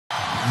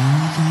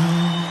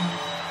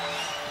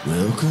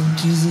Welcome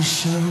to the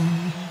show.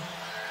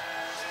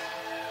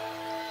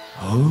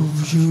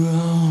 Hope you're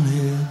on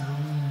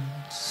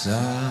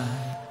inside.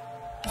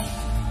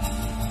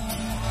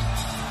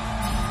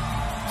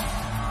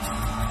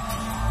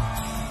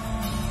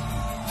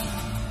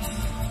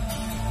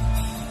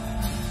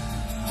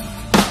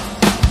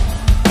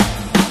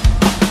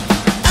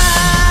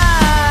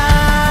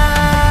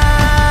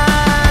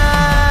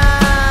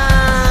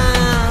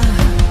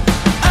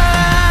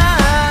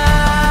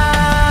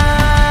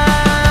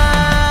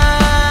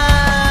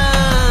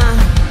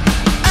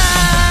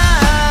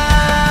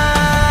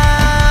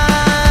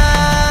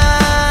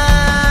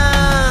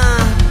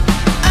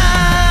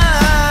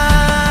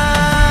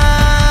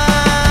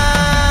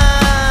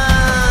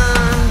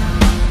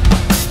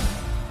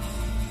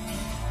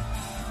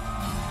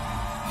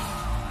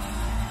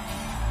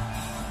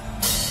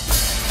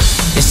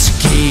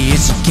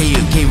 It's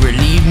okay,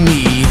 relieve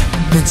me.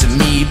 Picture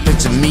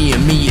me,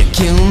 and me, you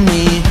kill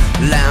me.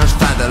 Lounge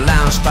by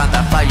the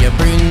fire,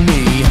 bring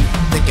me.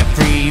 They get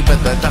free,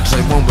 but the dogs,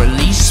 they won't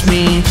release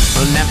me.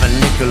 I'll never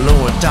nickel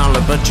or a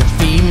dollar, but you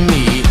feed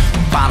me.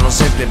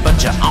 Bottles empty,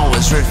 but you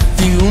always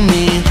refuel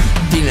me.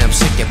 Feel I'm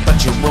sick,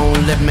 but you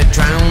won't let me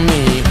drown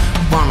me.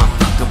 Wanna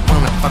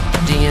fuck,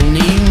 but do you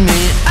need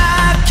me?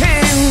 I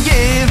can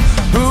give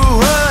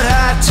what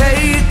I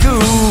take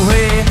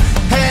away,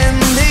 and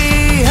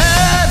the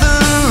other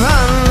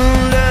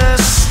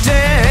understands.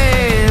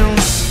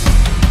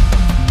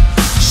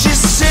 She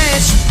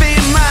said she'd be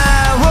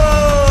my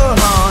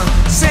woman,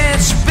 said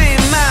she'd be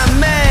my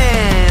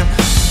man,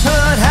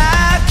 but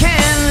I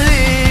can't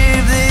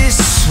live this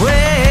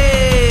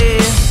way.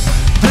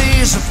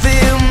 Please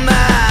fulfill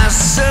my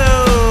soul.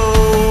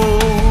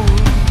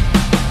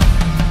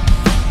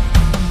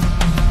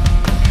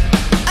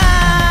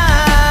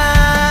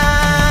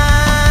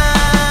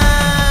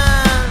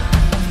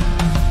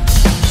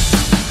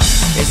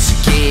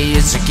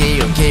 It's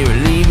okay,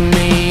 relieve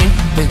me.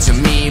 Picture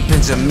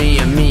me,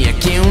 and me, you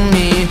kill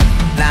me.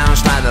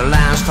 Lounge by the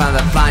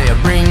fire,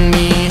 bring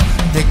me.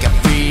 They get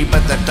free,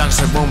 but the dogs,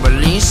 they won't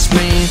release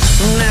me.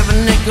 Never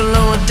nickel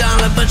or a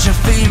dollar, but you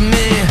feed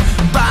me.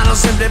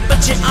 Bottles empty,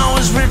 but you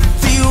always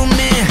refuel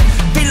me.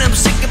 Feel I'm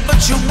sick,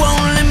 but you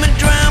won't let me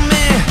drown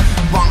me.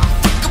 Wanna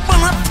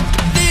fuck,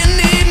 do you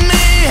need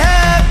me?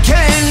 I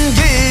can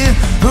give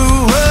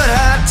what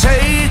I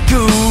take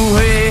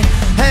away,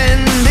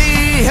 and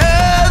the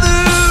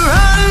other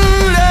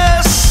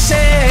understands.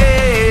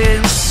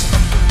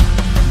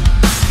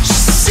 She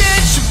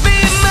said she'd be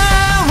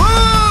my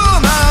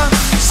woman,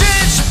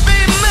 said she'd be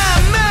my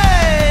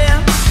man,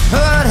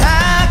 but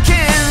I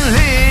can't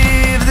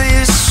live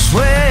this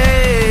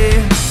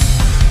way.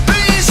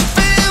 Please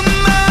fill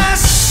my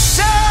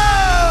soul.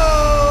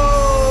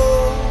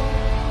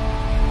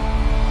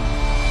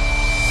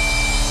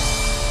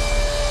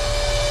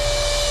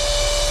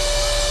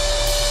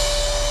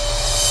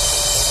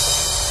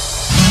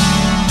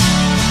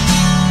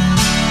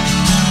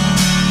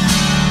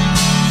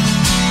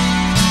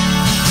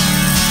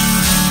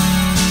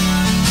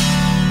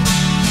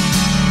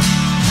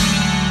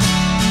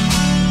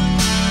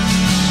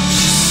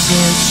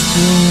 Said she'd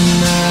be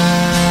my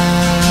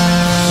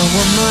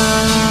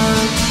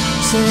woman,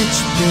 said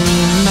she'd be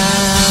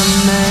my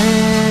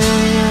man.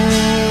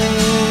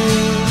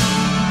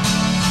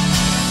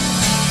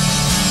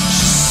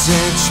 She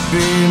said she'd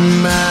be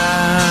my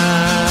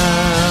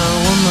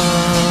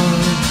woman,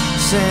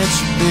 said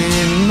she'd be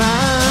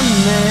my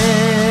man.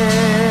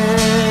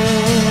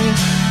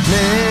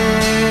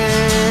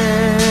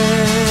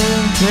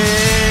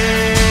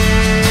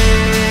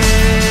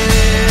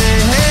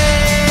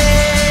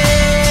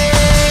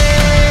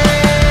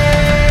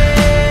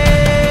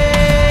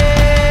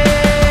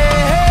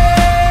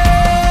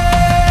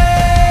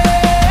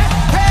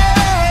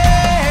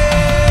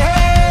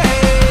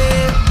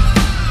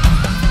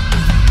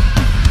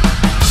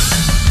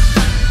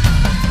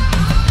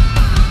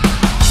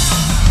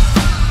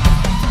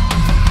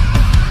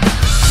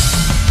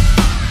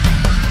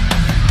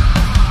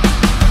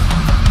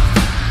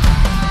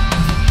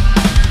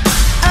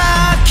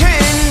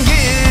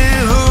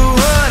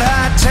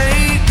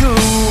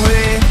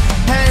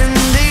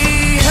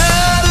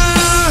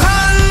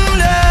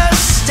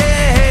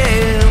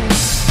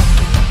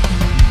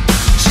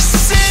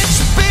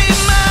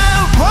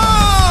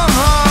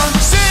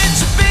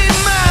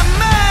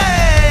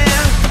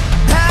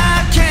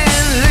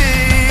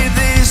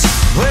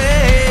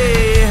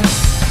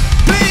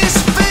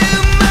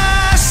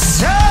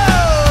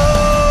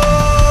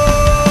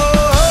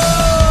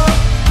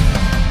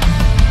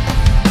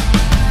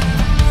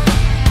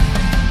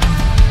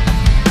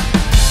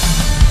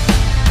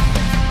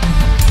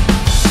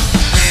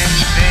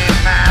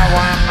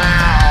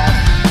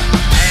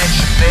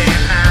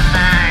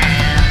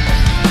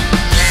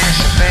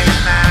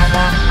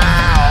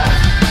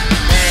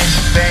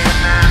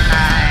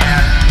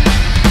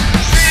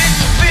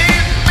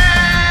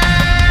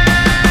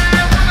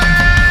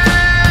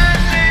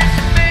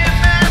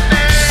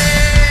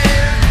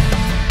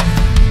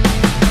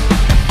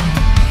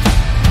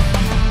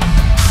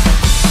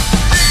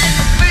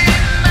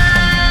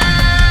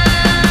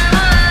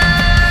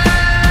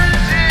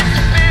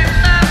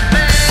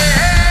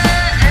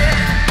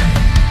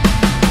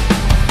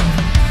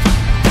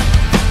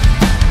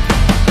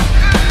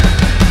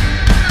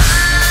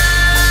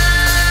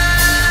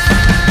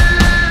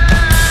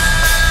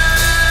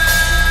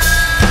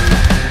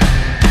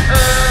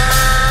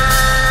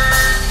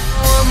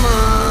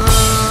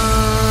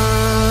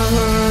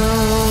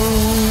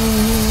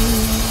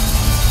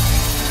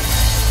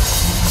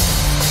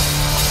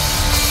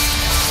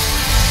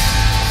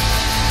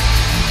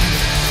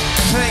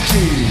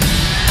 Milwaukee.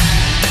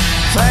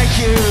 Thank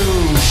you,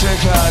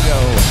 Chicago.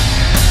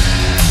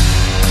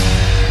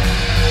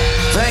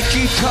 Thank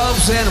you,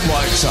 Cubs and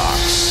White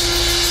Sox.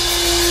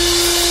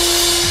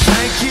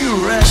 Thank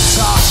you, Red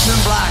Sox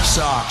and Black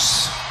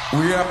Sox.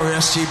 We are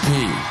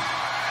STP.